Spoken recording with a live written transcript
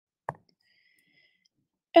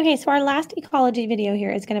Okay, so our last ecology video here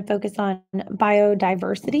is going to focus on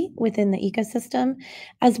biodiversity within the ecosystem,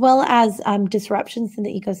 as well as disruptions in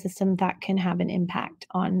the ecosystem that can have an impact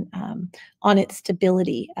on its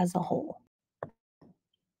stability as a whole.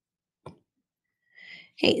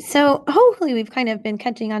 Okay, so hopefully we've kind of been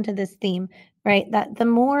catching on to this theme, right? That the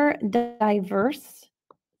more diverse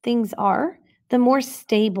things are, the more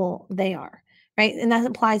stable they are, right? And that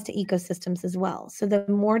applies to ecosystems as well. So the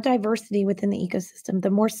more diversity within the ecosystem,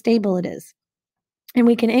 the more stable it is. And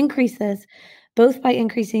we can increase this both by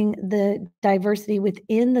increasing the diversity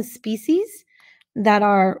within the species that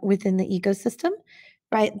are within the ecosystem,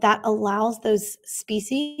 right? That allows those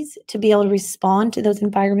species to be able to respond to those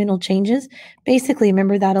environmental changes. Basically,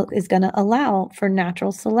 remember that is going to allow for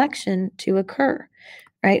natural selection to occur,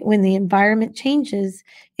 right? When the environment changes,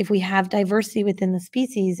 if we have diversity within the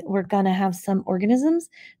species, we're going to have some organisms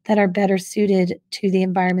that are better suited to the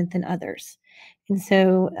environment than others. And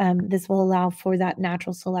so this will allow for that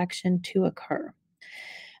natural selection to occur.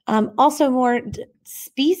 Also, more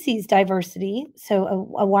species diversity, so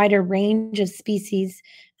a wider range of species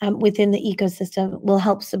within the ecosystem will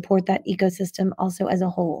help support that ecosystem also as a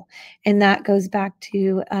whole. And that goes back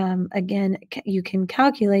to, again, you can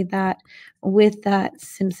calculate that with that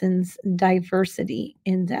Simpson's diversity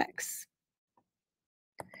index.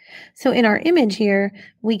 So in our image here,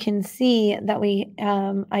 we can see that we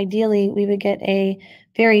ideally we would get a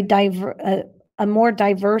very a more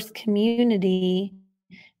diverse community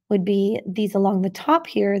would be these along the top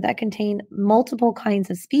here that contain multiple kinds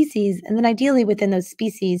of species. And then ideally within those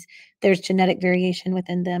species, there's genetic variation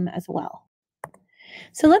within them as well.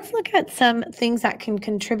 So let's look at some things that can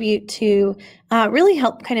contribute to really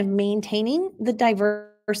help kind of maintaining the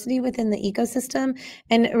diversity within the ecosystem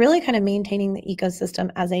and really kind of maintaining the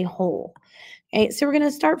ecosystem as a whole. Okay, so we're going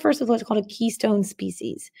to start first with what's called a keystone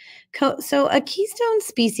species. So a keystone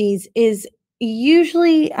species is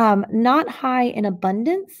usually not high in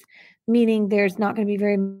abundance, meaning there's not going to be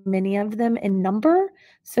very many of them in number.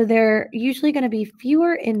 So they're usually going to be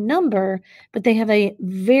fewer in number, but they have a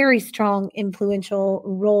very strong influential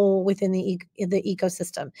role within the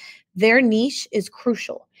ecosystem. Their niche is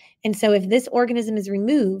crucial. And so if this organism is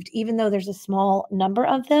removed, even though there's a small number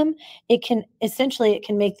of them, it can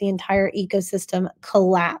make the entire ecosystem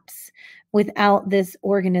collapse without this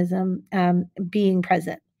organism being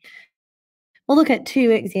present. We'll look at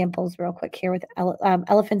two examples real quick here with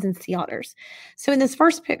elephants and sea otters. So in this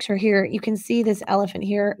first picture here, you can see this elephant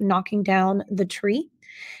here knocking down the tree.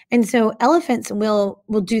 And so elephants will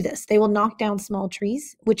do this. They will knock down small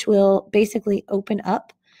trees, which will basically open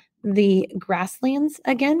up the grasslands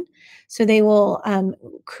again. So they will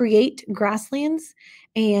create grasslands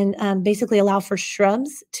and basically allow for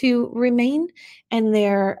shrubs to remain. And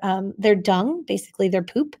their dung, basically their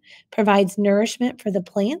poop, provides nourishment for the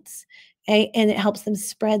plants, and it helps them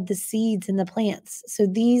spread the seeds in the plants. So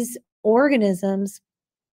these organisms,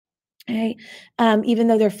 okay, even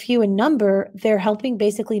though they're few in number, they're helping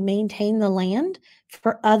basically maintain the land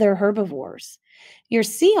for other herbivores. Your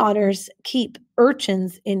sea otters keep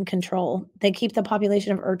urchins in control. They keep the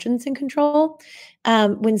population of urchins in control.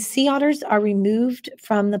 When sea otters are removed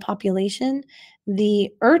from the population,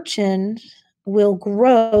 the urchin will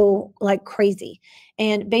grow like crazy.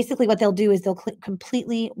 And basically what they'll do is they'll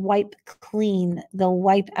completely wipe clean. They'll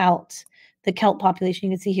wipe out the kelp population.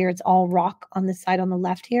 You can see here it's all rock on the side on the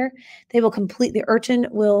left here. The urchin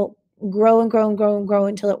will grow and grow and grow and grow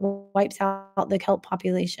until it wipes out the kelp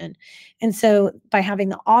population. And so by having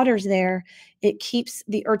the otters there, it keeps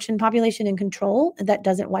the urchin population in control. That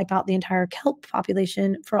doesn't wipe out the entire kelp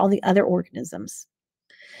population for all the other organisms.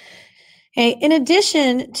 Okay, in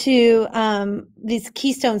addition to these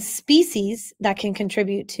keystone species that can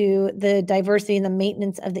contribute to the diversity and the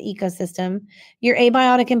maintenance of the ecosystem, your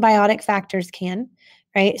abiotic and biotic factors can,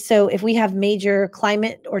 right? So if we have major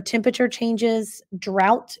climate or temperature changes,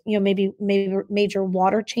 drought, maybe major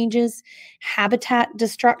water changes, habitat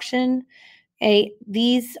destruction,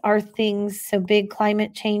 these are things, so big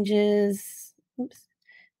climate changes,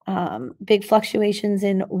 big fluctuations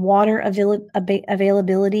in water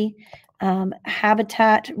availability,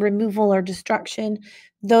 habitat removal or destruction.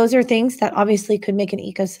 Those are things that obviously could make an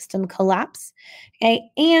ecosystem collapse. Okay,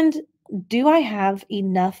 and do I have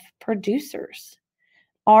enough producers?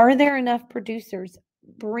 Are there enough producers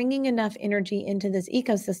bringing enough energy into this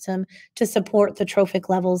ecosystem to support the trophic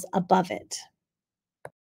levels above it?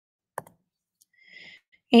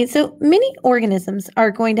 Okay, so many organisms are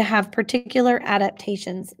going to have particular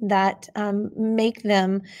adaptations that make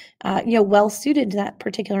them, well suited to that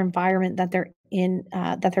particular environment that they're in,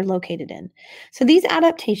 that they're located in. So these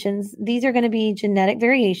adaptations, these are going to be genetic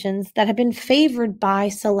variations that have been favored by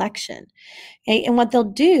selection. Okay, and what they'll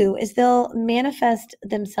do is they'll manifest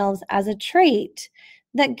themselves as a trait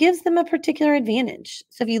that gives them a particular advantage.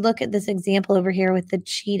 So if you look at this example over here with the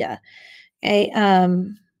cheetah, okay,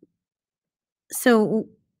 so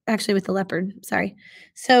actually with the leopard, sorry.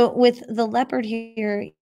 So with the leopard here,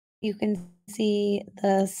 you can see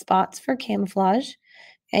the spots for camouflage.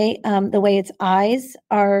 Okay, the way its eyes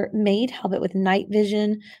are made help it with night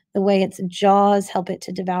vision, the way its jaws help it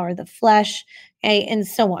to devour the flesh, okay, and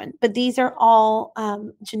so on. But these are all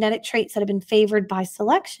genetic traits that have been favored by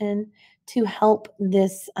selection to help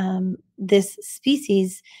this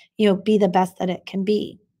species, be the best that it can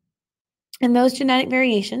be. And those genetic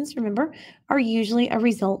variations, remember, are usually a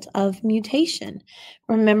result of mutation.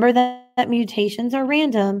 Remember that mutations are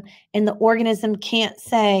random and the organism can't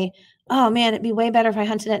say, oh man, it'd be way better if I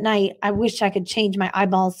hunted at night. I wish I could change my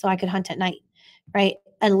eyeballs so I could hunt at night, right?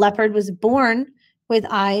 A leopard was born with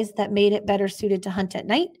eyes that made it better suited to hunt at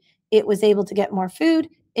night. It was able to get more food.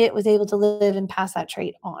 It was able to live and pass that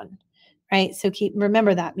trait on, right? So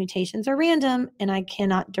remember that mutations are random and I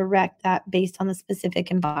cannot direct that based on the specific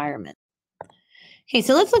environment. Okay,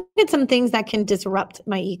 so let's look at some things that can disrupt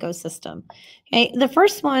my ecosystem. Okay, the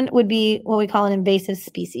first one would be what we call an invasive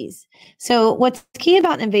species. So what's key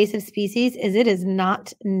about an invasive species is it is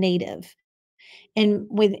not native. And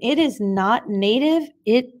when it is not native,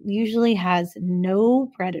 it usually has no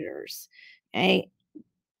predators. Okay,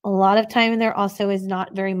 a lot of time there also is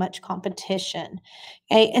not very much competition.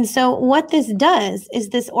 Okay, and so what this does is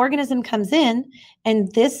this organism comes in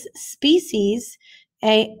and this species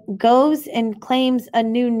goes and claims a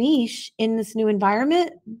new niche in this new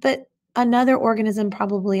environment, but another organism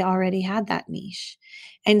probably already had that niche.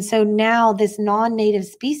 And so now this non-native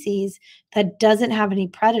species that doesn't have any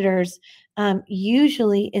predators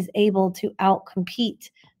usually is able to outcompete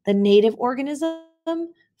the native organism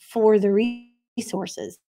for the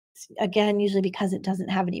resources. Again, usually because it doesn't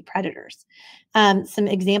have any predators. Some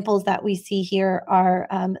examples that we see here are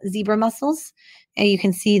zebra mussels. And you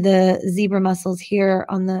can see the zebra mussels here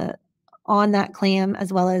on that clam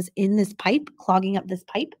as well as in this pipe, clogging up this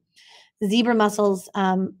pipe. Zebra mussels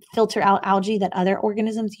filter out algae that other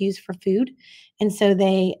organisms use for food, and so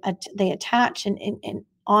they attach and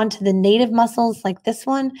onto the native mussels like this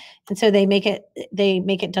one, and so they make it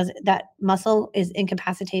does that mussel is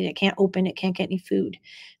incapacitated. It can't open. It can't get any food.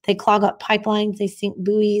 They clog up pipelines. They sink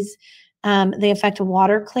buoys. They affect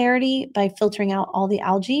water clarity by filtering out all the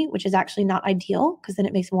algae, which is actually not ideal because then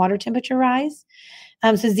it makes water temperature rise.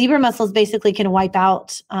 So zebra mussels basically can wipe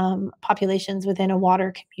out populations within a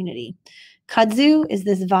water community. Kudzu is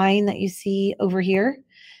this vine that you see over here.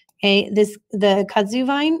 Okay, the kudzu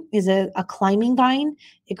vine is a climbing vine.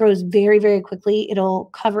 It grows very, very quickly. It'll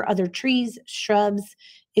cover other trees, shrubs.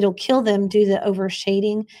 It'll kill them due to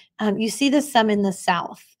overshading. You see this some in the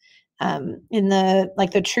South, in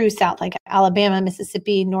the true South, like Alabama,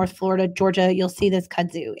 Mississippi, North Florida, Georgia. You'll see this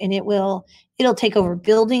kudzu, and it'll take over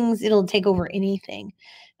buildings. It'll take over anything.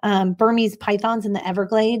 Burmese pythons in the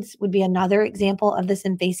Everglades would be another example of this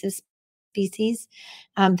invasive species.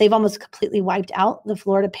 They've almost completely wiped out the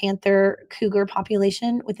Florida panther cougar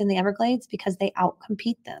population within the Everglades because they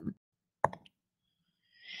outcompete them.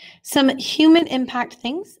 Some human impact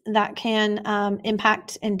things that can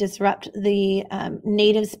impact and disrupt the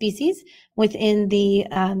native species within the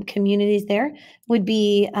communities there would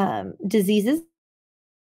be diseases,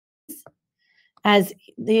 as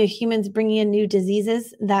the humans bringing in new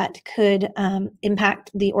diseases that could impact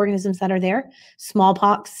the organisms that are there.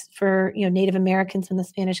 Smallpox for Native Americans when the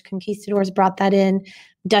Spanish conquistadors brought that in.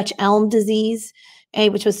 Dutch elm disease,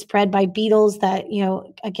 which was spread by beetles that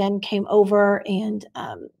again came over and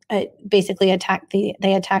it basically they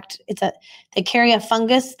carry a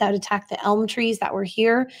fungus that attacked the elm trees that were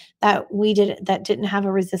here that didn't have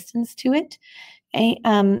a resistance to it. Okay?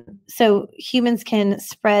 So humans can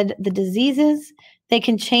spread the diseases. They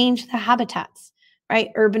can change the habitats, right?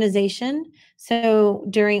 Urbanization. So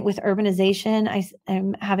with urbanization,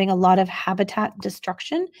 I'm having a lot of habitat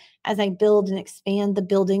destruction as I build and expand the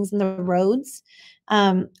buildings and the roads.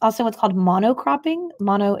 Also what's called monocropping.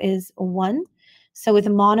 Mono is one. So with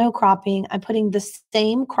monocropping, I'm putting the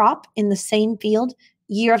same crop in the same field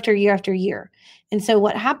year after year after year. And so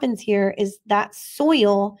what happens here is that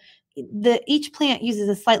soil each plant uses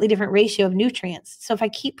a slightly different ratio of nutrients. So if I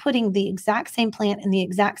keep putting the exact same plant in the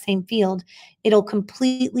exact same field, it'll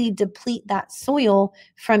completely deplete that soil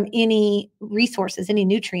from any resources, any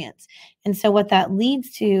nutrients. And so what that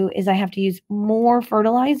leads to is I have to use more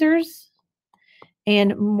fertilizers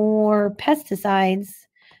and more pesticides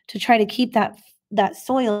to try to keep that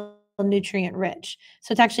soil nutrient rich.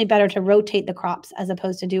 So it's actually better to rotate the crops as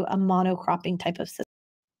opposed to do a monocropping type of system.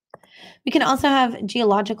 We can also have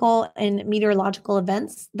geological and meteorological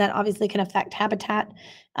events that obviously can affect habitat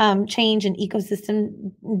change and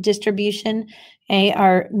ecosystem distribution.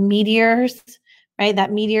 Our meteors, right?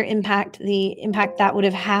 That meteor impact, the impact that would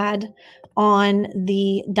have had on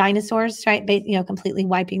the dinosaurs, right? Completely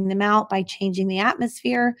wiping them out by changing the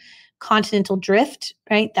atmosphere. Continental drift,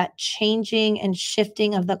 right? That changing and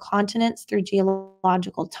shifting of the continents through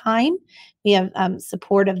geological time. We have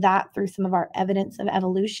support of that through some of our evidence of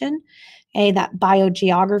evolution. That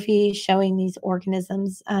biogeography showing these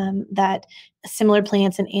organisms that similar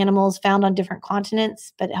plants and animals found on different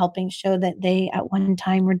continents, but helping show that they at one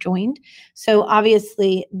time were joined. So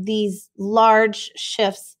obviously these large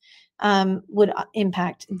shifts would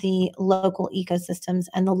impact the local ecosystems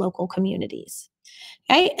and the local communities.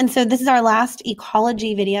 Okay, and so this is our last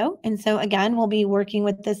ecology video. And so again, we'll be working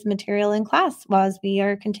with this material in class as we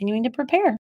are continuing to prepare.